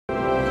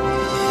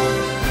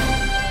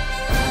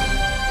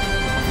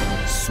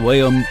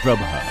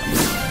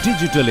SwayamPrabha.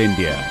 Digital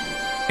India.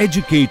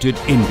 Educated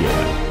India.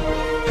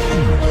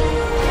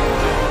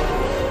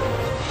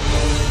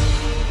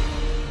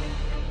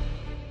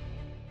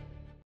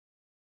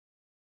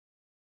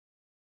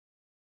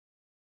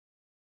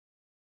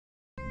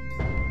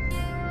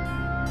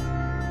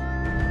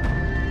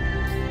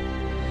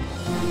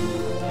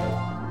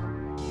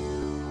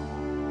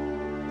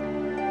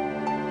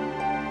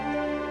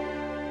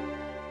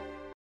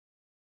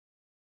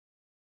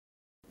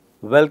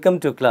 Welcome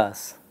to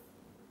class.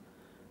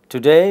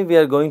 Today we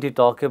are going to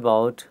talk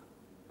about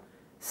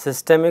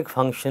systemic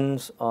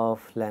functions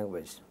of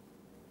language.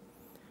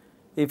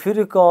 If you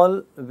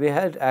recall, we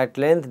had at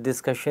length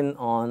discussion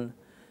on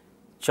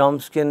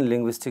Chomskyan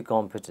linguistic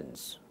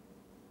competence,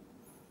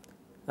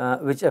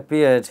 which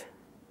appeared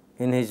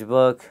in his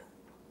work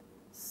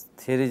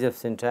Theories of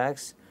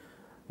Syntax,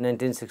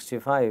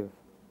 1965,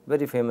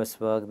 very famous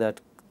work that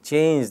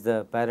changed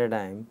the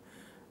paradigm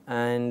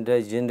and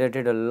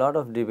generated a lot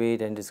of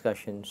debate and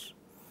discussions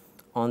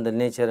on the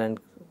nature and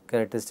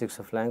characteristics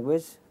of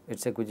language,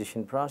 its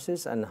acquisition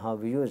process and how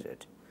we use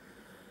it.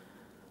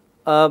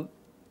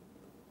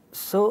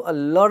 So, a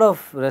lot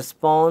of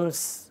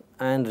response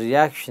and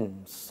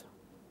reactions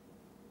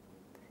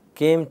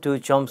came to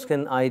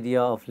Chomskyan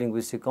idea of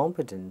linguistic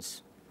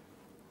competence,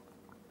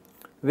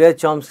 where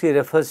Chomsky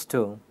refers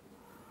to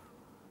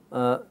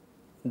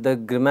the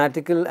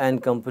grammatical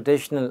and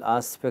computational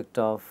aspect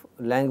of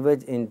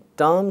language in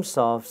terms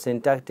of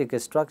syntactic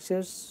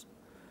structures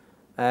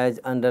as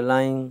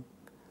underlying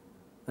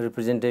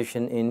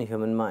representation in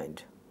human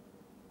mind,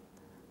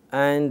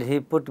 and he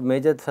put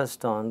major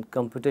thrust on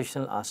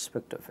computational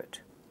aspect of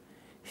it.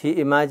 He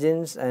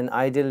imagines an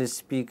ideal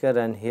speaker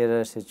and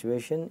hearer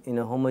situation in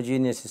a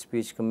homogeneous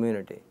speech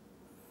community,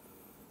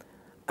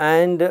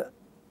 and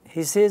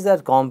he says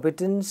that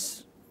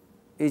competence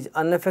is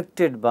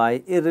unaffected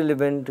by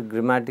irrelevant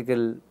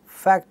grammatical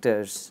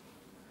factors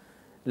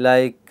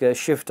like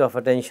shift of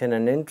attention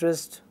and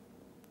interest,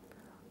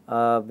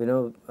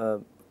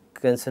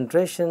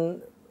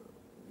 concentration,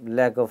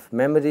 lack of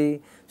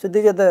memory. So,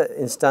 these are the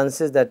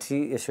instances that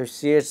he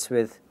associates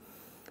with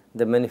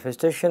the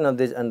manifestation of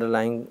these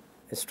underlying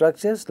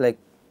structures like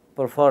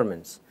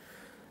performance.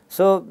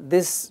 So,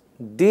 this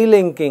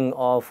delinking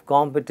of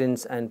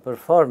competence and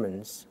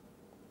performance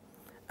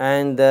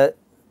and the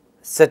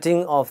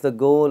setting of the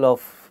goal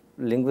of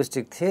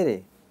linguistic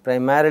theory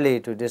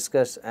primarily to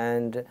discuss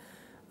and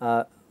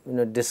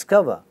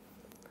discover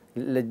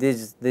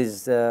these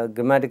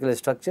grammatical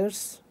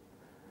structures,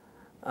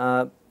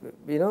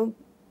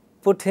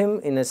 put him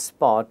in a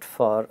spot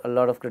for a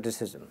lot of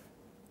criticism.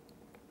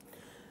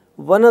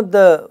 One of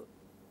the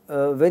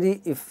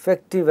very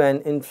effective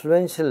and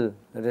influential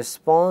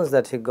response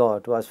that he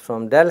got was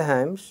from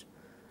Delhams,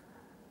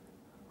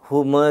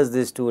 who merged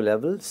these two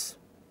levels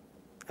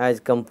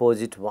as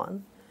composite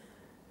one.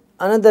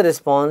 Another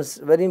response,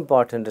 very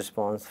important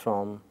response,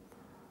 from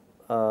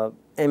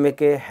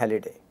M.A.K.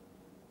 Halliday.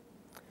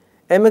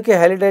 M.A.K.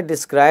 Halliday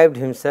described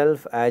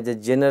himself as a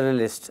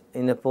generalist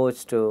in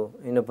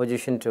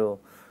opposition to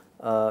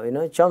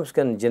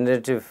Chomskyan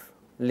generative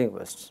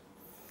linguists,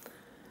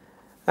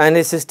 and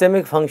his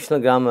systemic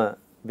functional grammar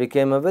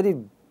became a very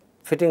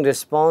fitting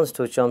response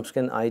to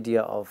Chomskyan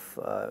idea of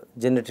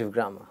generative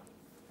grammar.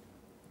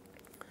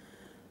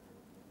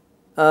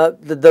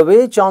 The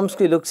way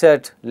Chomsky looks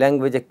at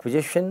language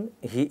acquisition,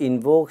 he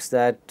invokes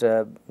that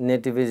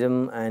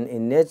nativism and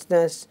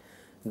innateness,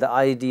 the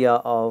idea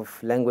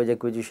of language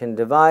acquisition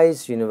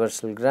device,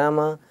 universal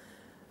grammar,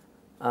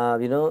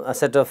 a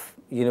set of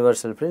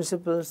universal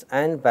principles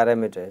and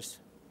parameters.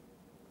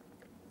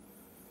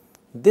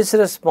 This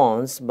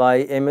response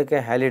by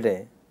M.A.K.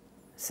 Halliday,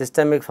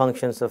 systemic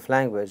functions of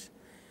language,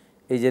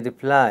 is a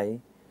reply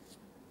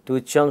to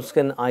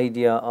Chomskyan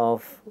idea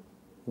of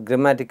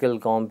grammatical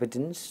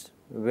competence,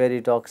 where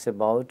he talks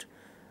about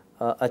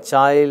a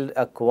child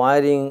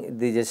acquiring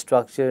these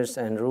structures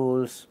and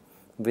rules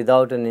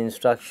without an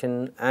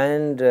instruction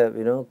and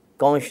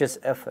conscious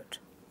effort.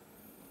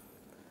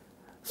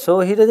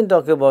 So, he does not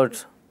talk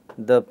about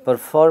the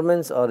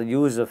performance or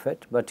use of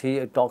it, but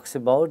he talks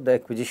about the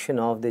acquisition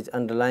of these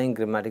underlying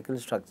grammatical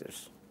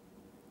structures,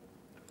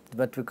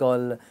 what we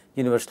call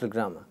universal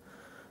grammar,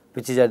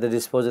 which is at the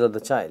disposal of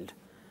the child,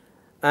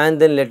 and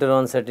then later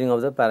on setting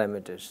of the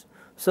parameters.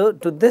 So,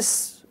 to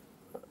this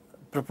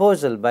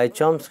proposal by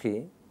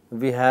Chomsky,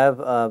 we have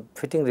a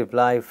fitting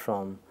reply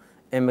from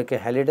M.A.K.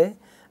 Halliday,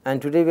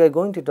 and today we are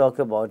going to talk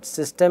about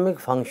systemic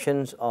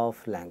functions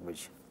of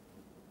language.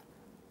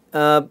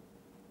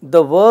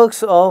 The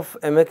works of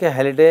M.A.K.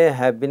 Halliday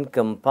have been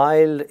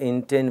compiled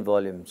in 10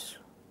 volumes,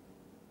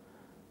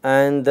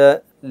 and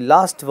the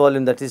last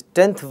volume, that is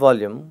 10th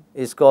volume,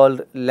 is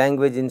called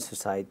Language in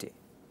Society.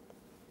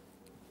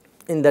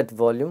 In that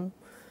volume,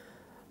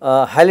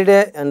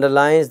 Halliday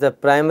underlines the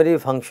primary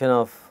function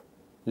of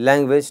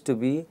language to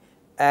be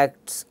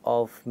acts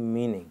of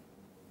meaning,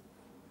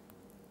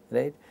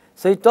 right.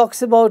 So, he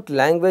talks about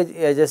language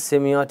as a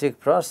semiotic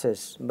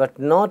process, but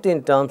not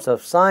in terms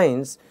of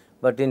science,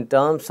 but in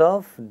terms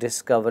of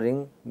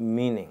discovering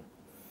meaning.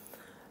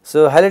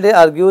 So, Halliday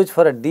argues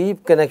for a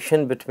deep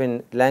connection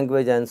between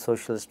language and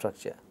social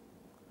structure,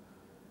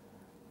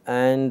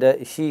 and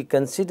he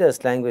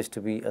considers language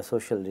to be a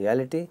social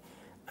reality,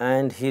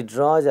 and he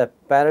draws a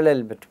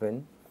parallel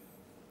between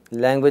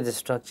language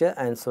structure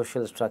and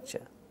social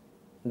structure.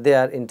 They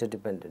are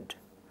interdependent.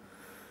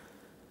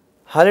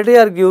 Halliday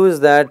argues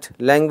that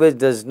language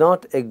does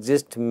not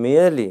exist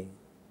merely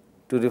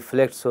to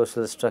reflect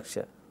social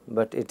structure,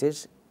 but it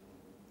is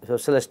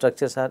social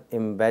structures are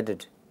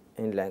embedded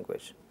in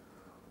language,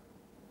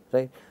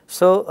 right.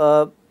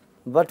 So,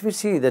 what we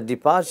see the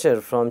departure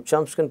from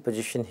Chomsky's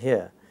position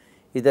here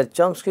is that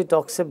Chomsky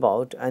talks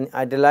about an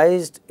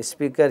idealized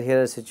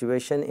speaker-hearer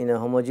situation in a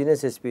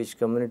homogeneous speech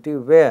community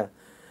where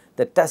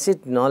the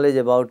tacit knowledge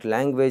about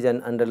language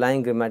and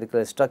underlying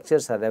grammatical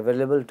structures are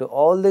available to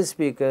all the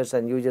speakers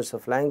and users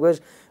of language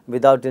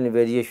without any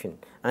variation.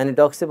 And he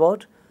talks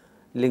about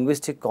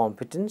linguistic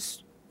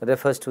competence,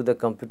 refers to the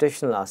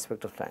computational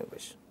aspect of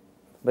language.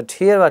 But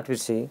here what we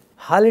see,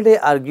 Halliday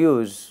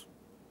argues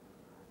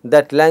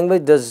that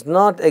language does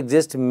not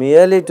exist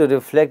merely to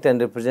reflect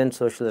and represent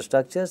social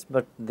structures,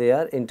 but they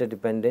are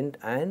interdependent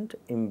and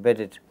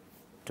embedded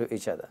to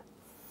each other.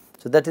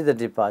 So, that is the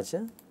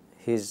departure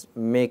he is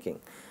making.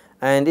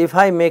 And if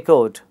I may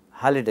quote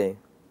Halliday,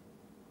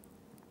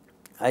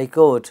 I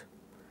quote,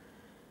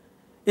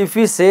 "If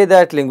we say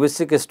that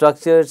linguistic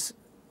structures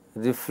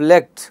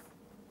reflect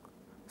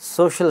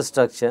social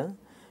structure,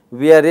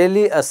 we are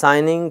really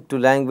assigning to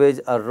language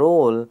a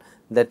role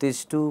that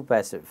is too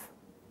passive.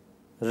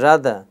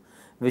 Rather,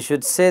 we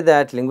should say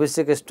that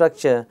linguistic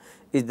structure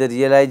is the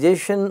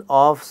realization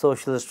of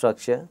social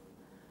structure,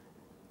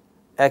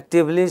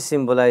 actively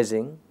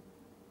symbolizing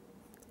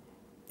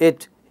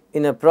it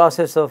in a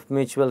process of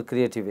mutual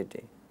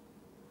creativity,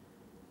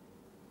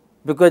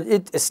 because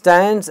it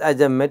stands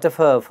as a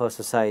metaphor for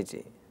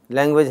society.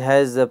 Language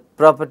has the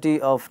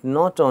property of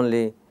not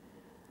only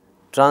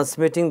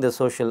transmitting the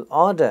social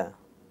order,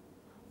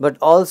 but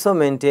also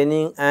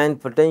maintaining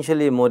and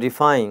potentially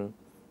modifying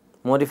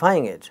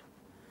it.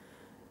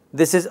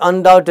 This is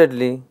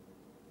undoubtedly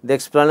the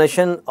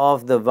explanation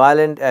of the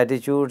violent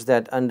attitudes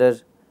that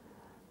under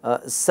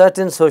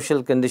certain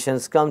social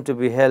conditions come to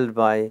be held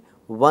by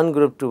one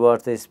group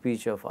towards the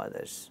speech of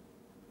others."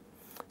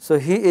 So,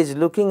 he is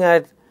looking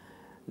at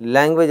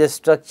language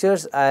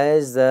structures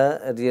as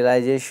the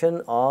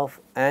realization of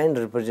and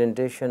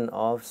representation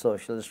of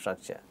social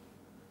structure.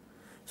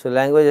 So,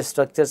 language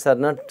structures are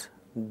not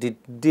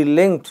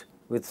delinked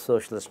with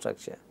social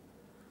structure.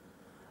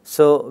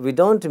 So, we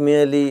do not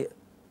merely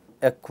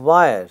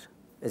acquire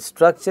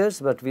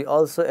structures, but we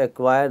also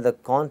acquire the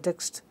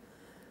context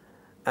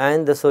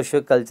and the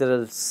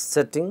socio-cultural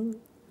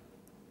setting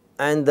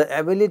and the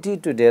ability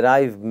to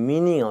derive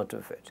meaning out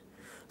of it.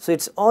 So,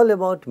 it is all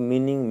about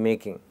meaning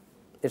making.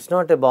 It is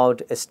not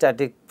about a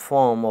static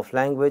form of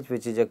language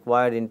which is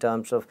acquired in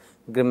terms of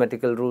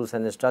grammatical rules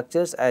and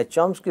structures as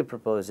Chomsky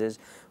proposes,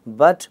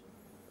 but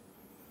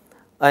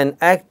an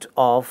act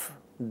of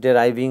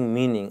deriving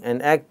meaning,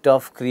 an act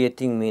of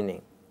creating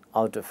meaning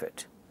out of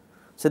it.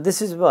 So,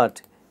 this is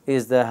what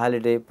is the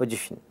Halliday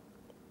position.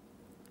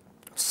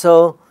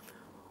 So,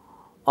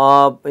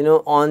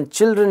 on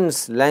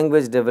children's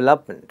language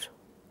development,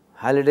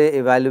 Halliday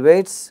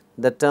evaluates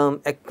the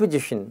term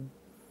acquisition,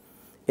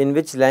 in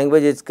which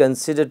language is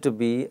considered to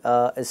be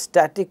a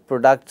static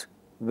product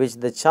which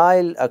the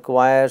child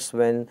acquires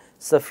when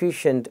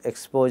sufficient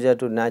exposure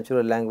to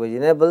natural language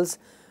enables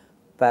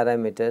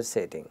parameter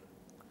setting.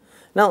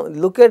 Now,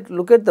 look at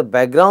the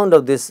background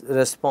of this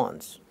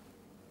response.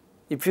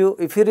 If you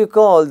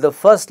recall the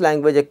first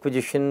language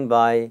acquisition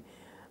by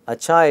a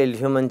child,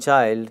 human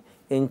child,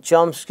 in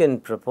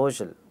Chomsky's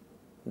proposal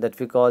that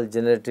we call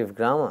generative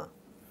grammar,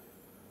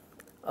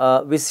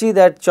 we see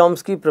that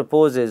Chomsky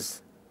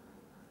proposes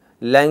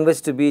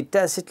language to be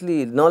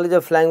tacitly, knowledge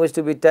of language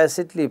to be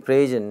tacitly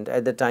present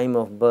at the time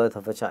of birth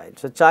of a child.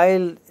 So,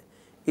 child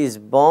is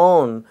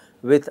born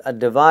with a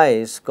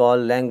device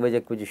called language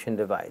acquisition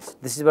device.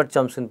 This is what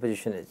Chomsky's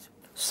position is.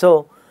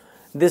 So,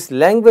 this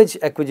language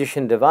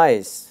acquisition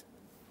device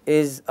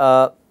is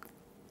an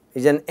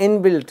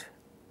inbuilt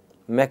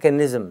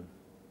mechanism,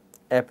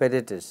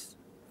 apparatus,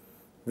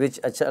 which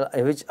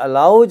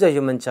allows a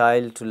human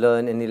child to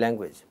learn any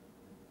language.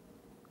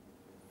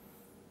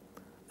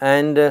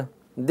 And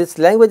this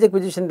language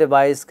acquisition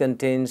device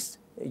contains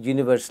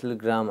universal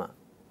grammar,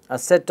 a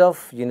set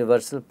of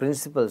universal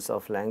principles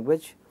of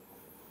language,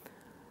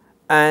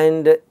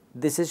 and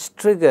this is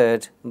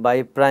triggered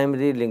by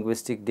primary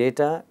linguistic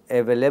data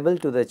available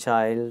to the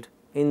child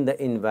in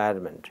the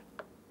environment.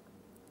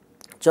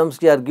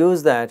 Chomsky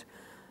argues that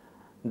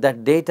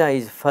data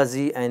is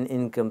fuzzy and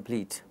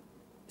incomplete.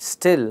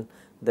 Still,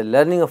 the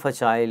learning of a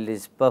child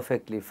is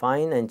perfectly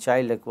fine and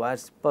child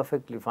acquires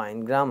perfectly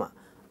fine grammar,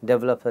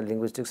 develops a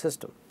linguistic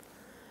system.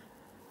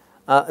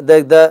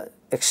 The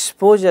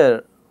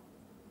exposure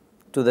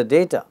to the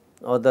data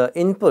or the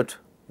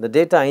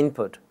data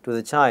input to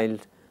the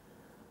child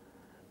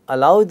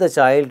allows the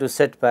child to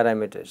set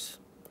parameters.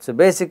 So,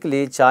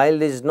 basically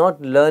child is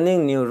not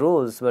learning new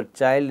rules, but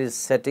child is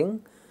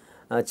setting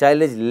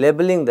child is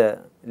labeling the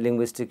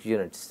linguistic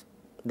units.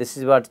 This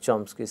is what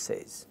Chomsky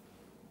says.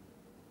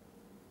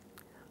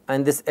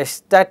 And this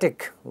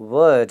ecstatic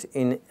word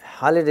in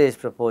Halliday's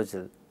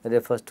proposal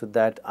refers to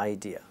that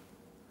idea.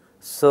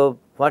 So,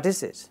 what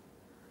is it?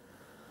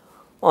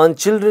 On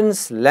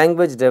children's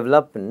language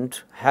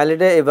development,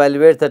 Halliday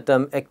evaluates the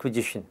term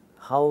acquisition.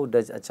 How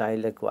does a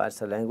child acquire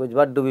a language?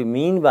 What do we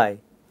mean by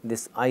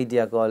this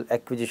idea called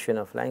acquisition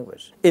of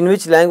language? In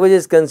which language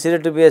is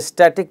considered to be a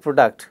static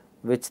product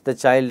which the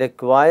child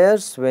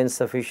acquires when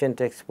sufficient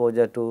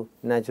exposure to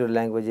natural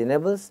language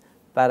enables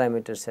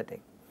parameter setting.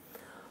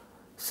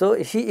 So,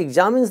 he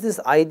examines this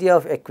idea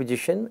of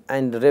acquisition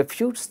and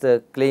refutes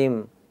the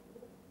claim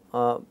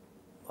of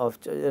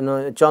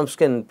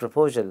Chomsky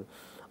proposal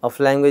of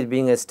language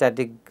being a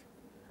static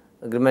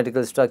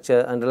grammatical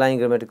structure, underlying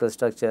grammatical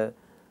structure,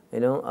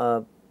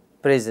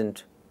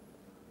 present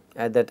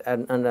at that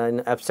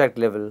an abstract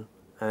level,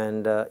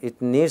 and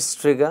it needs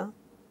trigger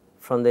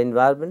from the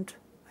environment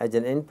as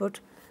an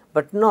input,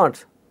 but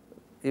not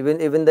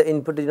even the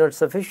input is not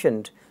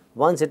sufficient.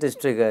 Once it is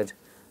triggered,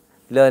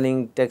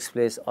 learning takes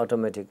place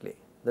automatically.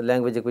 The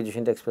language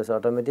acquisition takes place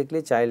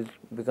automatically, child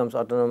becomes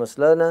autonomous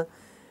learner,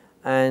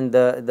 and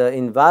the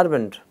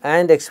environment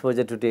and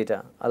exposure to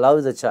data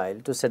allows the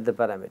child to set the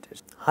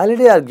parameters.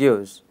 Halliday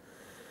argues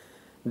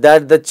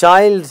that the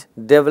child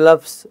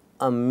develops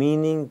a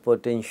meaning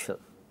potential.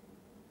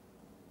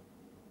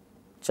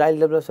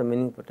 Child develops a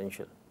meaning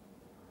potential.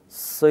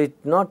 So, it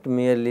not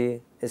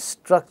merely a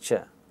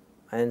structure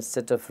and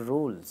set of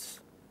rules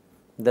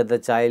that the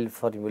child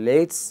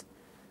formulates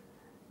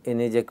in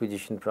his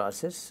acquisition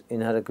process,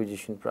 in her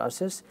acquisition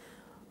process,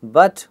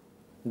 but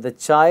the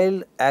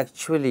child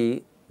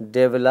actually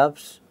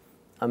develops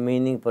a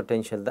meaning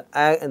potential,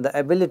 the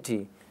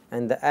ability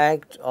and the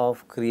act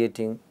of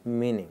creating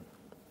meaning.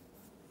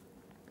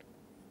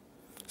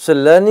 So,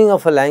 learning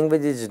of a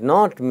language is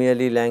not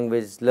merely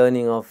language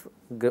learning of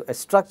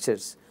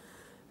structures.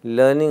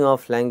 Learning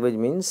of language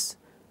means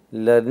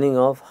learning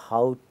of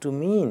how to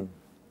mean,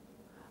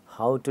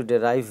 how to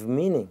derive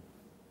meaning.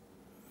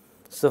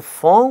 So,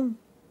 form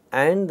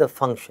and the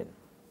function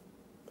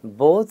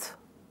both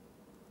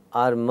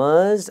are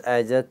merged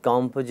as a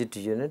composite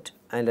unit,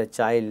 and a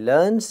child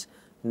learns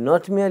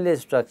not merely a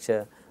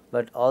structure,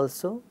 but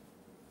also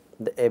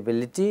the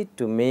ability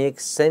to make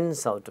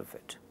sense out of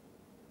it.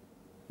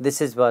 This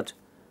is what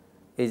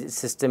is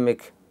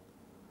systemic,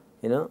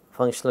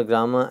 functional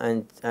grammar,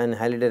 and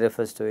Halliday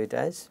refers to it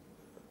as,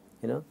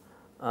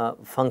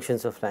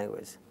 functions of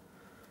language.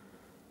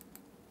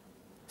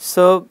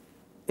 So,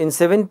 in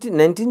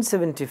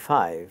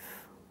 1975,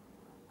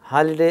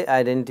 Halliday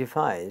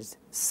identifies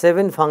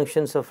 7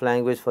 functions of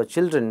language for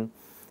children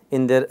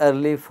in their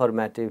early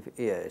formative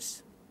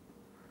years,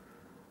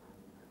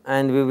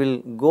 and we will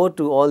go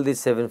to all these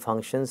 7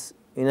 functions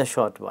in a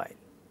short while.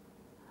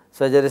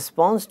 So, as a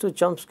response to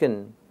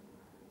Chomsky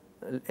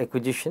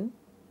acquisition,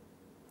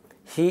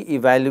 he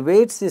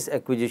evaluates this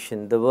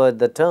acquisition,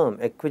 the term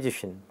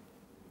acquisition,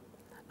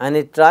 and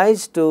it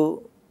tries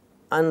to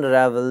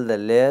unravel the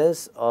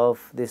layers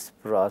of this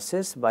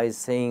process by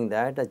saying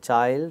that a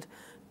child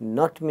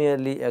not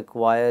merely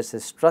acquires a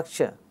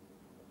structure,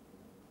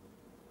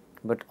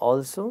 but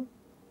also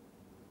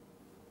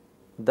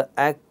the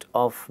act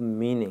of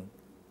meaning,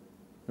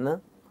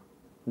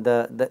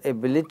 the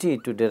ability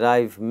to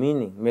derive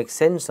meaning, make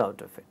sense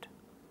out of it.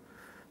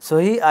 So,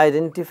 he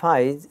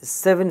identifies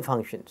 7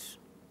 functions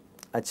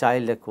a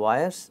child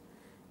acquires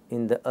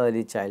in the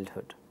early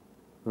childhood.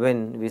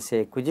 When we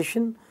say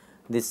acquisition,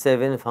 the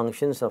 7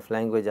 functions of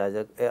language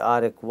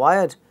are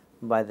acquired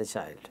by the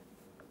child.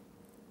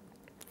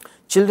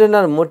 Children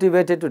are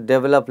motivated to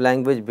develop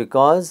language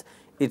because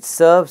it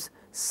serves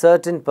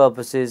certain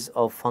purposes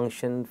of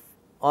function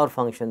or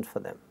functions for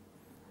them.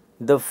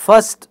 The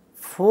first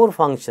 4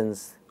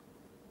 functions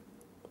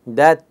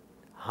that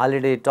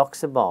Halliday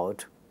talks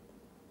about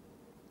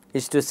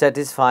is to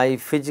satisfy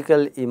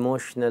physical,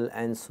 emotional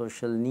and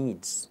social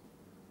needs.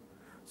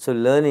 So,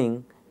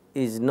 learning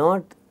is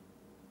not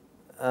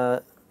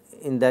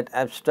in that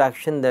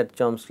abstraction that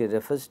Chomsky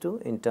refers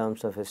to in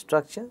terms of a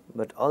structure,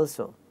 but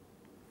also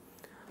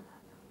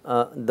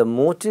the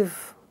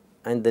motive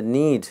and the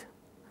need.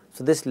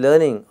 So, this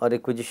learning or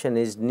acquisition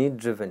is need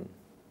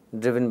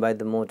driven by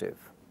the motive,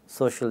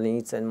 social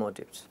needs and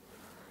motives.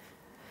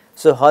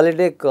 So,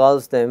 Halliday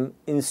calls them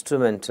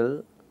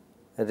instrumental,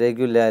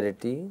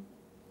 regularity,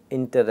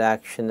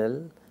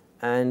 interactional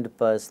and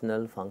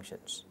personal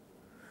functions.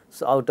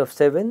 So, out of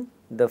 7,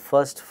 the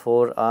first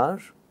 4 are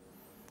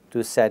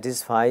to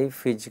satisfy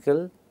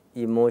physical,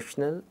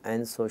 emotional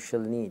and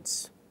social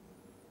needs,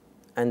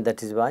 and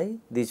that is why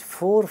these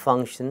 4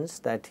 functions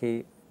that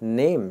he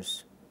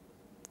names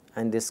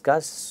and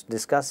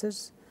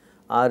discusses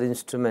are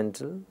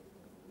instrumental,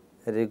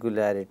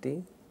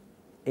 regularity,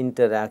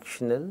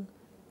 interactional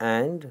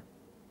and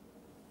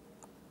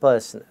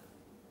personal.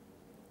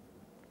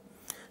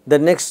 The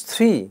next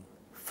 3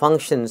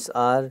 functions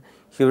are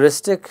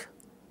heuristic,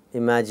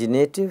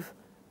 imaginative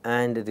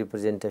and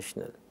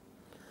representational,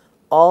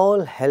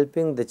 all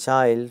helping the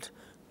child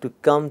to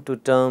come to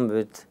terms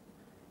with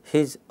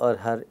his or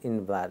her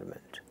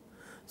environment.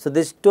 So,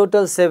 these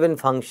total 7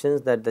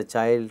 functions that the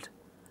child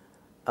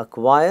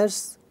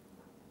acquires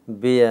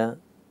bear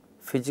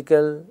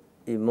physical,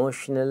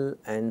 emotional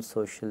and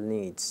social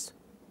needs.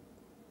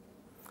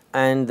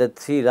 And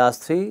the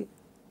last three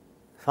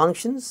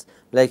functions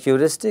like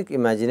heuristic,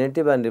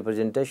 imaginative and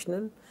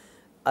representational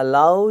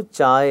allow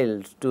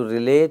child to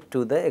relate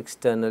to the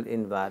external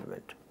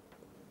environment.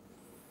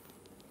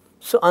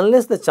 So,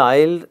 unless the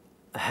child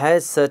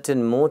has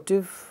certain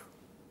motive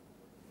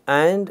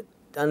and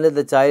unless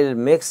the child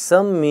makes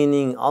some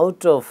meaning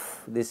out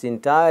of this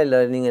entire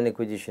learning and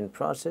acquisition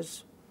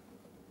process,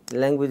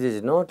 language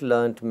is not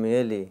learnt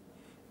merely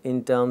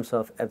in terms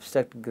of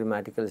abstract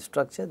grammatical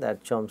structure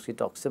that Chomsky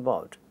talks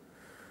about.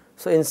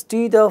 So,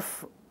 instead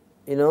of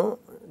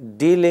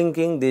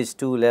delinking these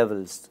two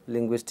levels,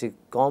 linguistic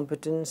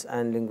competence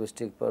and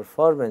linguistic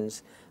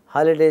performance,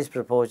 Halliday's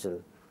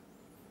proposal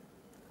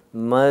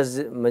merges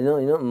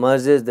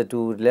the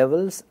two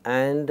levels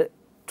and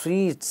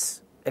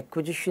treats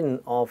acquisition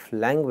of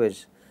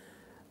language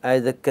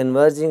as the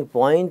converging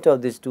point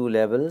of these two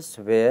levels,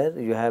 where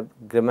you have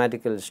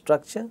grammatical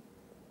structure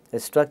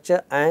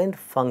and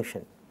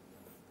function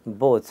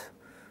both.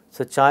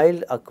 So,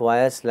 child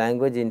acquires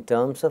language in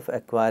terms of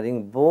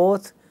acquiring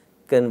both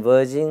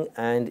converging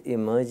and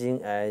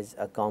emerging as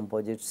a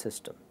composite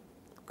system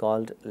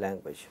called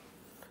language.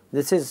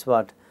 This is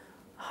what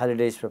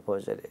Halliday's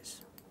proposal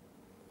is.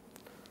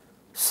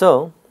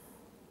 So,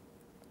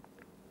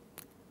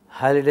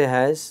 Halliday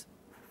has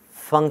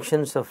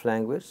functions of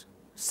language,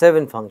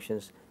 7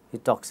 functions he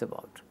talks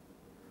about: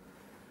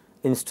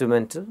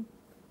 instrumental,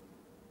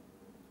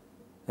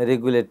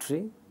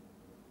 regulatory,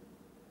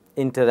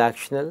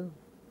 interactional,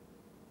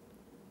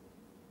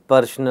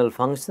 personal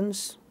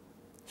functions,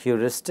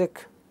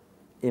 heuristic,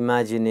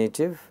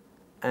 imaginative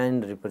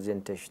and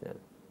representational.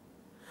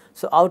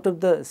 So, out of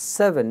the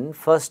 7,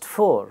 first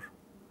 4,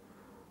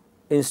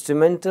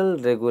 instrumental,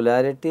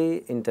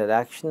 regularity,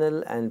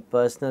 interactional and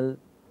personal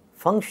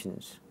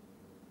functions,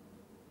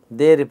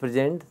 they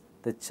represent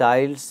the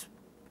child's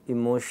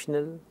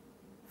emotional,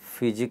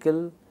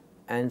 physical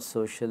and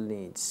social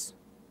needs.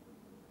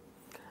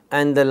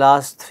 And the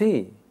last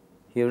 3,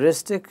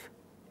 heuristic,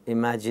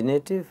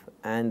 imaginative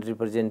and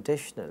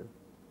representational,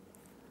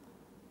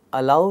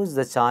 allows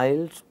the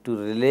child to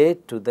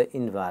relate to the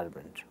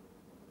environment.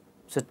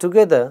 So,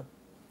 together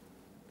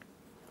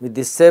with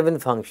these 7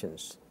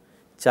 functions,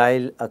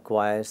 child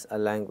acquires a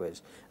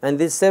language, and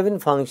these 7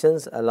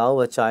 functions allow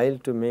a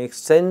child to make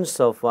sense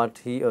of what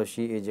he or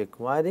she is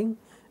acquiring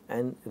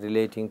and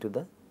relating to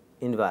the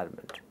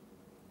environment.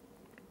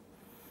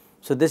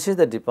 So, this is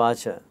the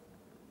departure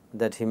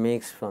that he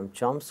makes from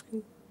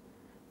Chomsky,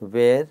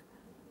 where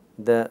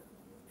the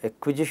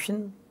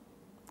acquisition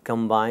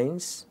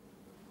combines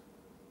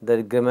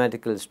the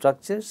grammatical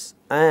structures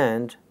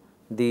and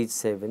these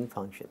 7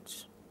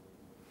 functions.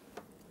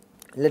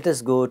 Let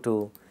us go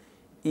to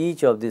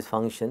each of these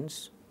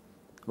functions.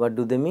 What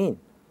do they mean?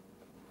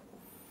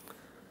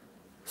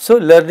 So,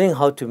 learning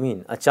how to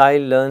mean. A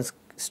child learns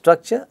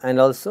structure and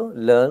also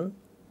learn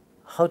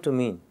how to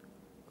mean.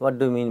 What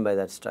do you mean by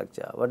that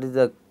structure? What is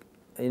the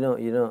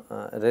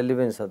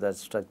relevance of that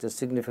structure,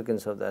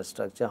 significance of that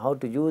structure, how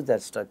to use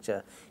that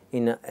structure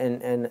in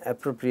an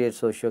appropriate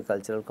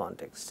socio-cultural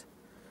context.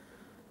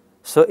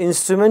 So,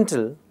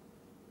 instrumental,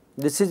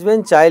 this is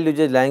when child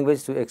uses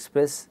language to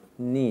express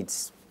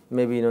needs.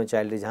 Maybe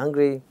child is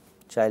hungry,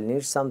 child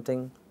needs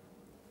something.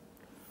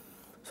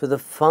 So,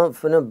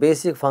 the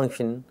basic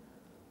function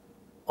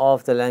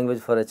of the language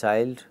for a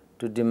child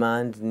to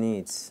demand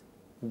needs,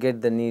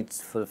 get the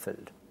needs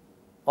fulfilled,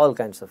 all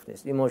kinds of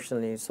needs,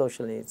 emotional needs,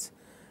 social needs,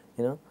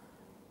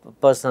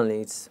 personal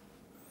needs.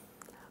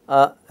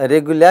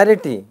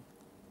 Regularity,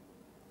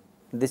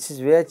 this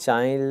is where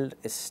child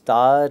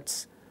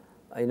starts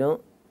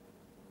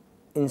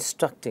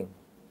instructing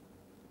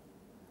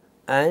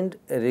and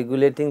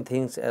regulating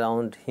things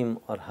around him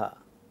or her.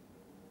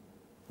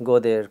 Go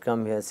there,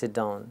 come here, sit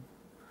down.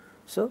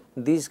 So,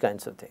 these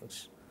kinds of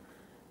things.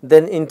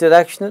 Then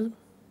interactional,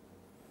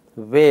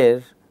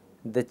 where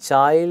the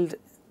child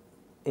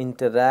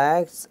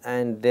interacts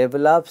and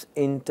develops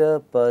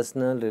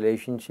interpersonal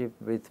relationship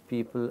with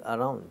people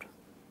around,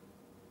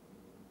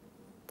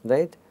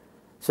 right.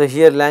 So,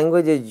 here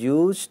language is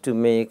used to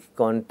make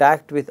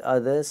contact with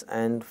others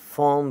and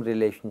form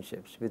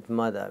relationships with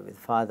mother, with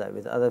father,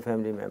 with other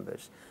family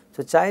members.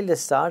 So, child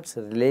starts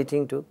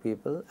relating to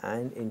people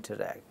and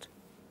interact.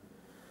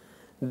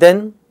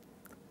 Then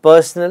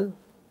personal,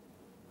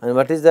 and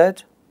what is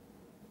that?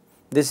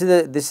 This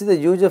is the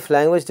use of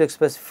language to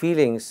express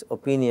feelings,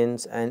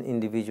 opinions and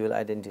individual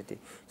identity.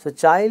 So,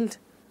 child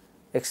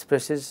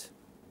expresses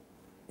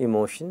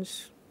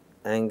emotions,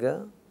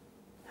 anger,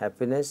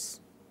 happiness,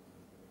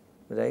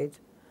 right,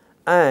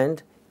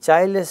 and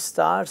child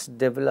starts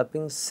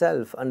developing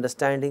self,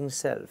 understanding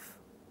self.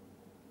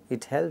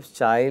 It helps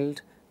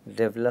child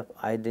develop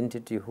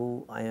identity,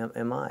 who I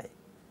am I,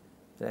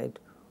 right.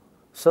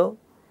 So,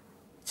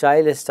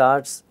 child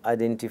starts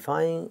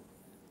identifying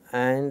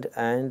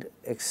and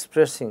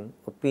expressing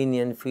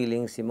opinion,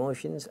 feelings,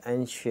 emotions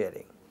and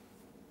sharing.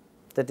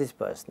 That is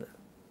personal.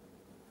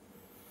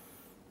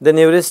 The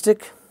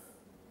neuristic,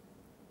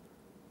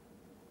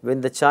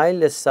 when the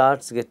child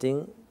starts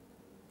getting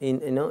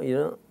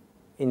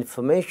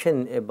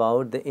information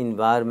about the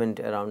environment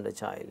around the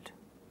child,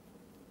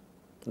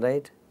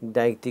 right?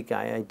 Didactic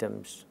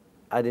items,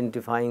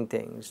 identifying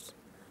things,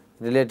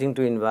 relating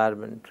to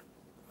environment.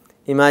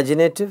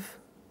 Imaginative,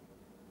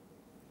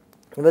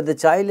 where the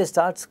child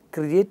starts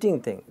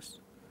creating things,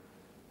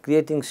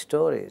 creating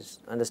stories,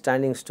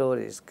 understanding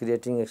stories,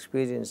 creating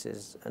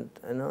experiences, and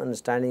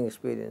understanding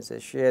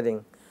experiences,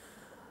 sharing,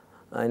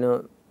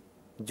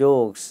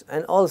 jokes,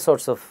 and all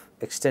sorts of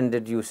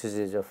extended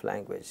usages of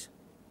language.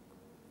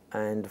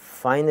 And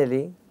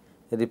finally,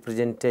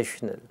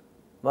 representational.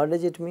 What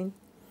does it mean?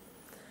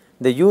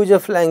 The use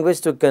of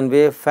language to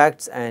convey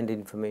facts and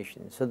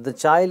information. So the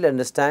child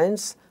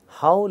understands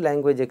how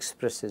language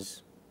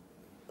expresses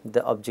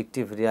the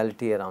objective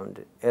reality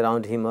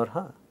around him or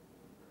her.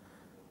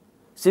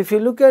 So if you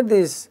look at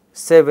these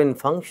 7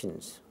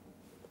 functions,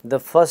 the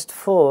first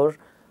 4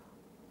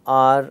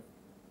 are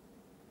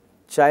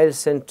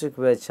child-centric,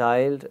 where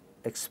child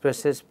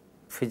expresses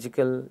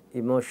physical,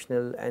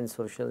 emotional and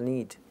social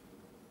need,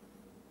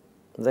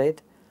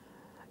 right?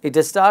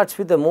 It starts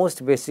with the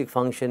most basic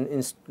function,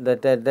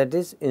 that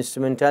is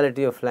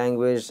instrumentality of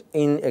language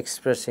in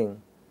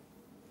expressing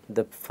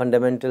the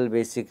fundamental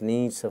basic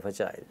needs of a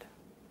child.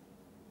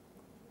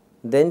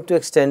 Then to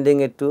extending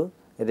it to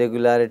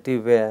regularity,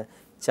 where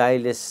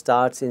child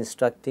starts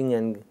instructing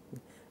and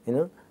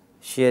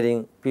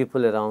sharing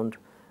people around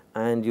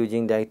and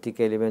using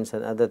didactic elements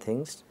and other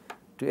things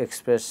to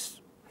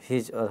express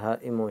his or her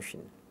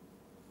emotion.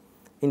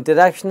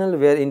 Interactional,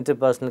 where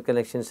interpersonal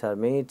connections are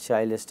made,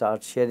 child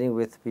starts sharing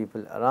with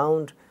people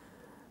around,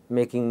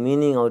 making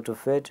meaning out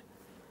of it.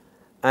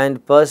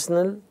 And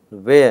personal,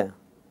 where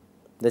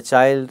the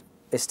child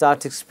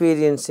starts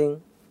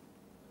experiencing,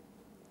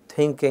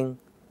 thinking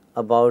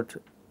about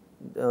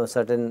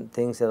certain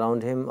things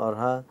around him or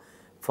her,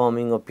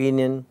 forming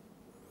opinion.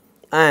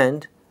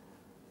 And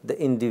the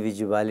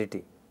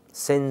individuality,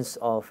 sense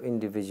of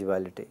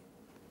individuality,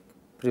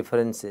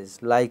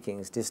 preferences,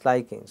 likings,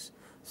 dislikings.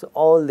 So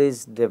all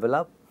these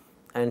develop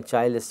and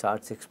child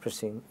starts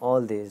expressing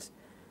all these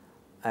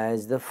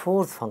as the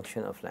 4th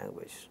function of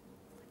language.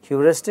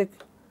 Heuristic,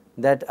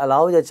 that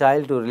allows a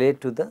child to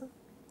relate to the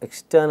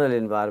external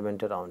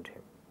environment around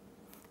him.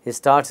 He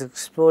starts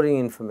exploring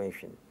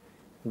information,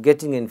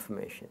 getting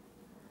information.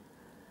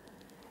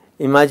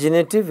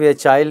 Imaginative, where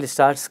child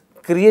starts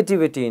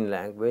creativity in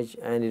language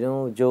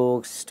and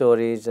jokes,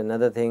 stories and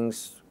other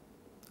things,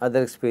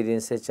 other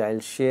experiences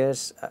child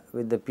shares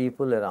with the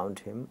people around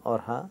him or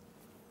her.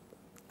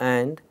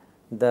 And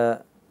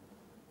the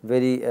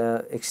very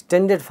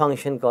extended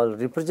function called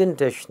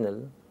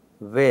representational,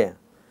 where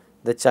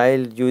the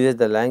child uses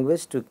the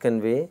language to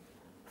convey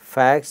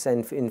facts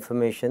and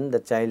information the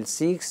child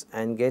seeks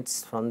and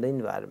gets from the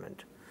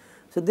environment.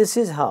 So this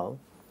is how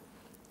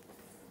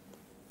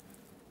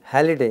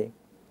Halliday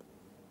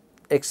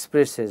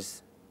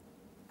expresses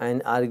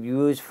and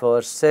argues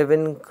for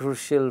 7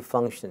 crucial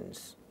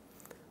functions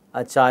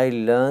a child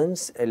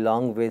learns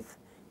along with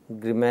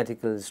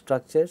grammatical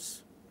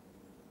structures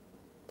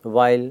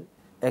while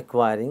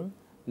acquiring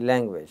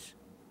language,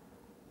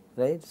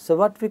 right? So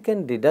what we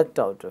can deduct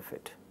out of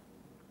it?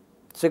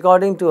 So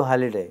according to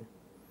Halliday,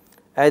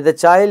 as the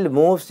child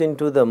moves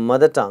into the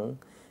mother tongue,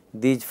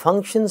 these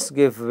functions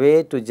give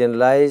way to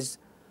generalized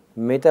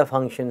meta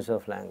functions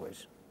of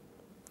language.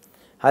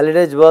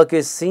 Halliday's work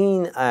is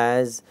seen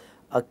as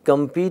a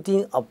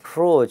competing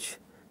approach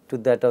to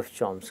that of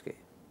Chomsky's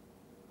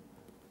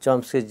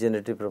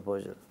generative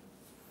proposal.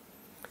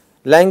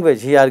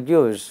 Language, he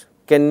argues,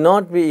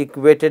 cannot be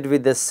equated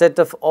with the set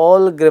of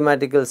all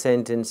grammatical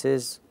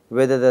sentences,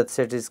 whether that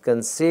set is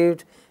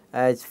conceived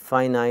as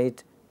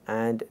finite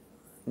and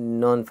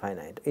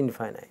non-finite,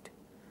 infinite.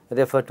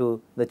 Refer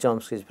to the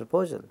Chomsky's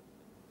proposal.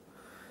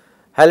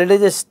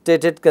 Halliday's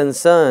stated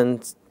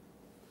concern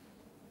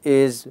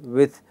is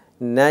with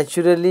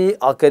naturally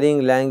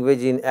occurring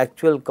language in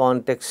actual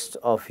context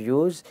of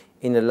use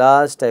in a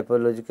large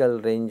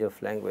typological range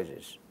of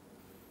languages.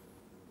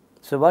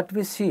 So what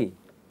we see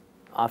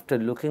after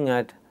looking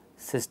at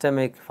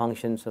systemic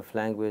functions of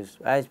language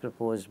as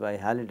proposed by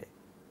Halliday,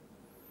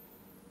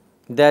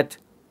 that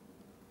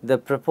the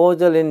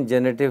proposal in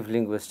generative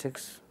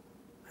linguistics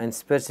and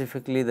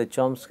specifically the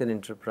Chomsky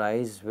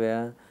enterprise,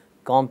 where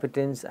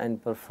competence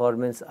and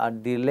performance are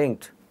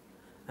delinked,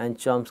 and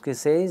Chomsky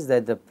says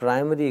that the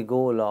primary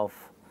goal of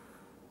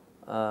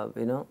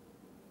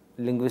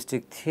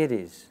linguistic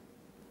theories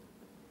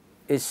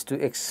is to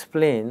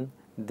explain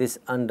this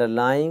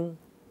underlying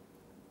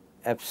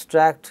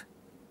abstract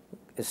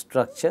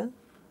structure,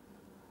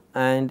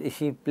 and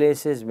he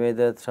places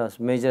major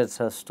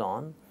thrust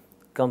on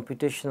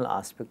computational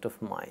aspect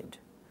of mind,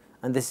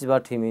 and this is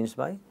what he means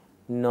by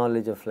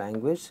knowledge of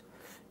language,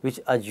 which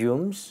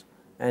assumes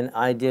an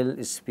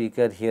ideal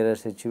speaker-hearer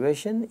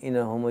situation in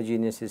a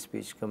homogeneous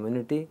speech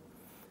community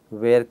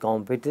where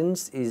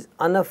competence is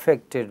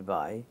unaffected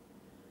by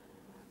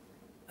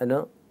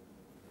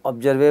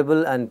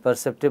observable and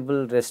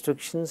perceptible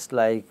restrictions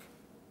like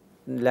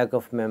lack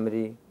of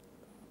memory,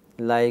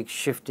 like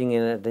shifting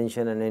in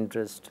attention and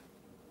interest,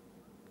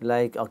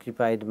 like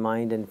occupied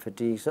mind and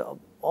fatigue. So,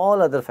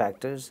 all other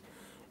factors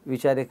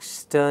which are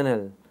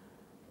external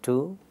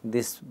to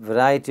this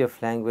variety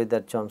of language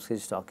that Chomsky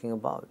is talking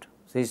about.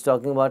 So, he is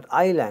talking about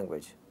I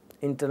language,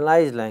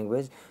 internalized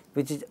language,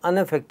 which is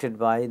unaffected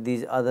by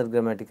these other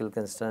grammatical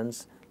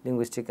concerns,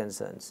 linguistic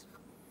concerns.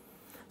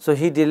 So,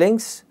 he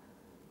delinks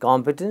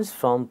competence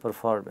from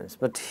performance,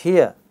 but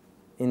here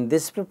in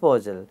this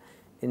proposal,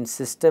 in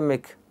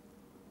systemic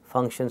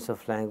functions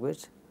of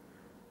language,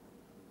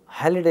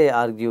 Halliday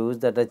argues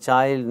that a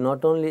child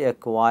not only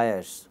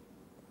acquires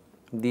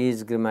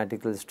these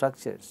grammatical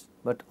structures,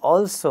 but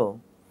also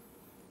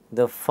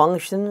the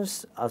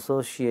functions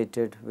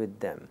associated with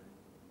them,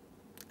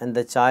 and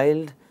the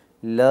child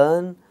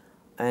learn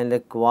and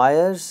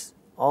acquires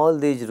all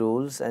these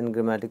rules and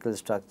grammatical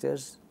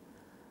structures,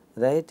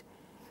 right,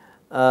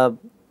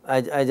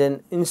 as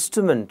an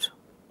instrument,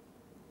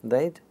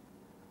 right,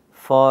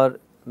 for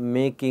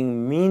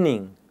making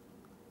meaning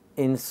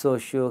in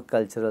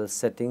socio-cultural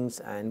settings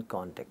and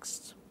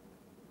contexts.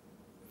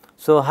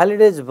 So,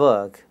 Halliday's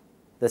work,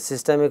 the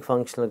systemic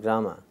functional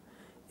grammar,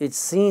 is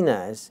seen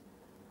as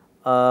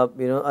a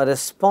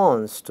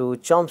response to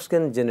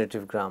Chomskyan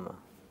generative grammar,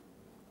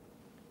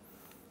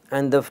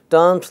 and the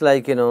terms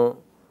like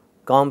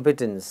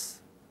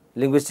competence,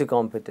 linguistic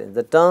competence,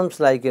 the terms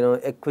like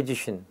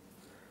acquisition,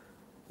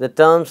 the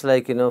terms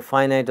like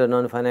finite or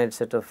non-finite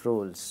set of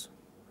rules,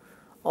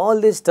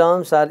 all these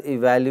terms are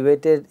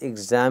evaluated,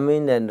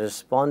 examined and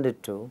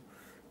responded to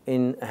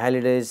in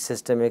Halliday's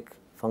systemic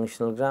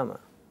functional grammar.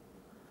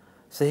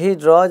 So, he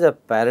draws a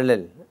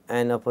parallel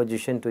and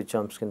opposition to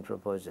Chomskyan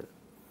proposal,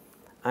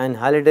 and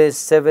Halliday's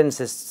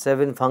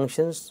seven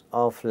functions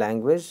of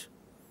language,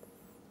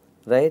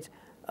 right,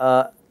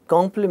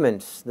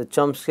 complements the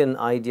Chomskyan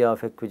idea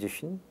of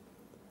acquisition,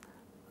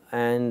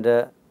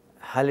 and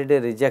Halliday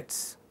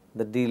rejects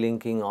the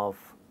delinking of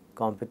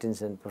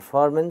competence and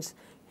performance.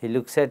 He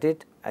looks at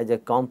it as a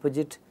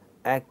composite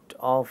act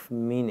of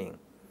meaning.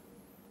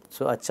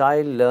 So, a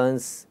child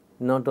learns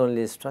not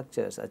only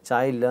structures, a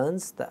child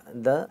learns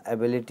the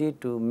ability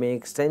to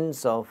make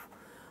sense of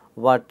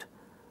what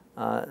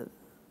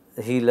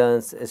he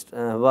learns,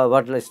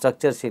 what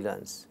structures he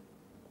learns,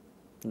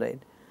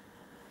 right.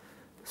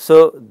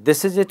 So,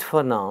 this is it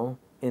for now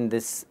in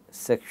this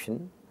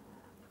section.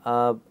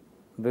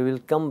 We will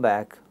come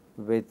back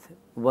with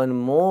one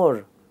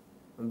more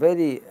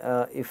very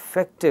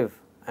effective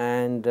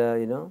and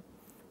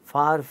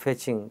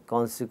far-fetching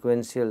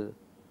consequential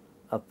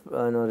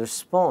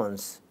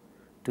response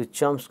to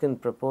Chomskyan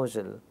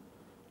proposal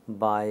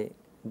by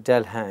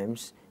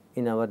Delheims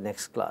in our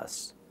next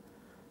class.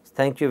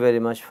 Thank you very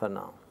much for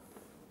now.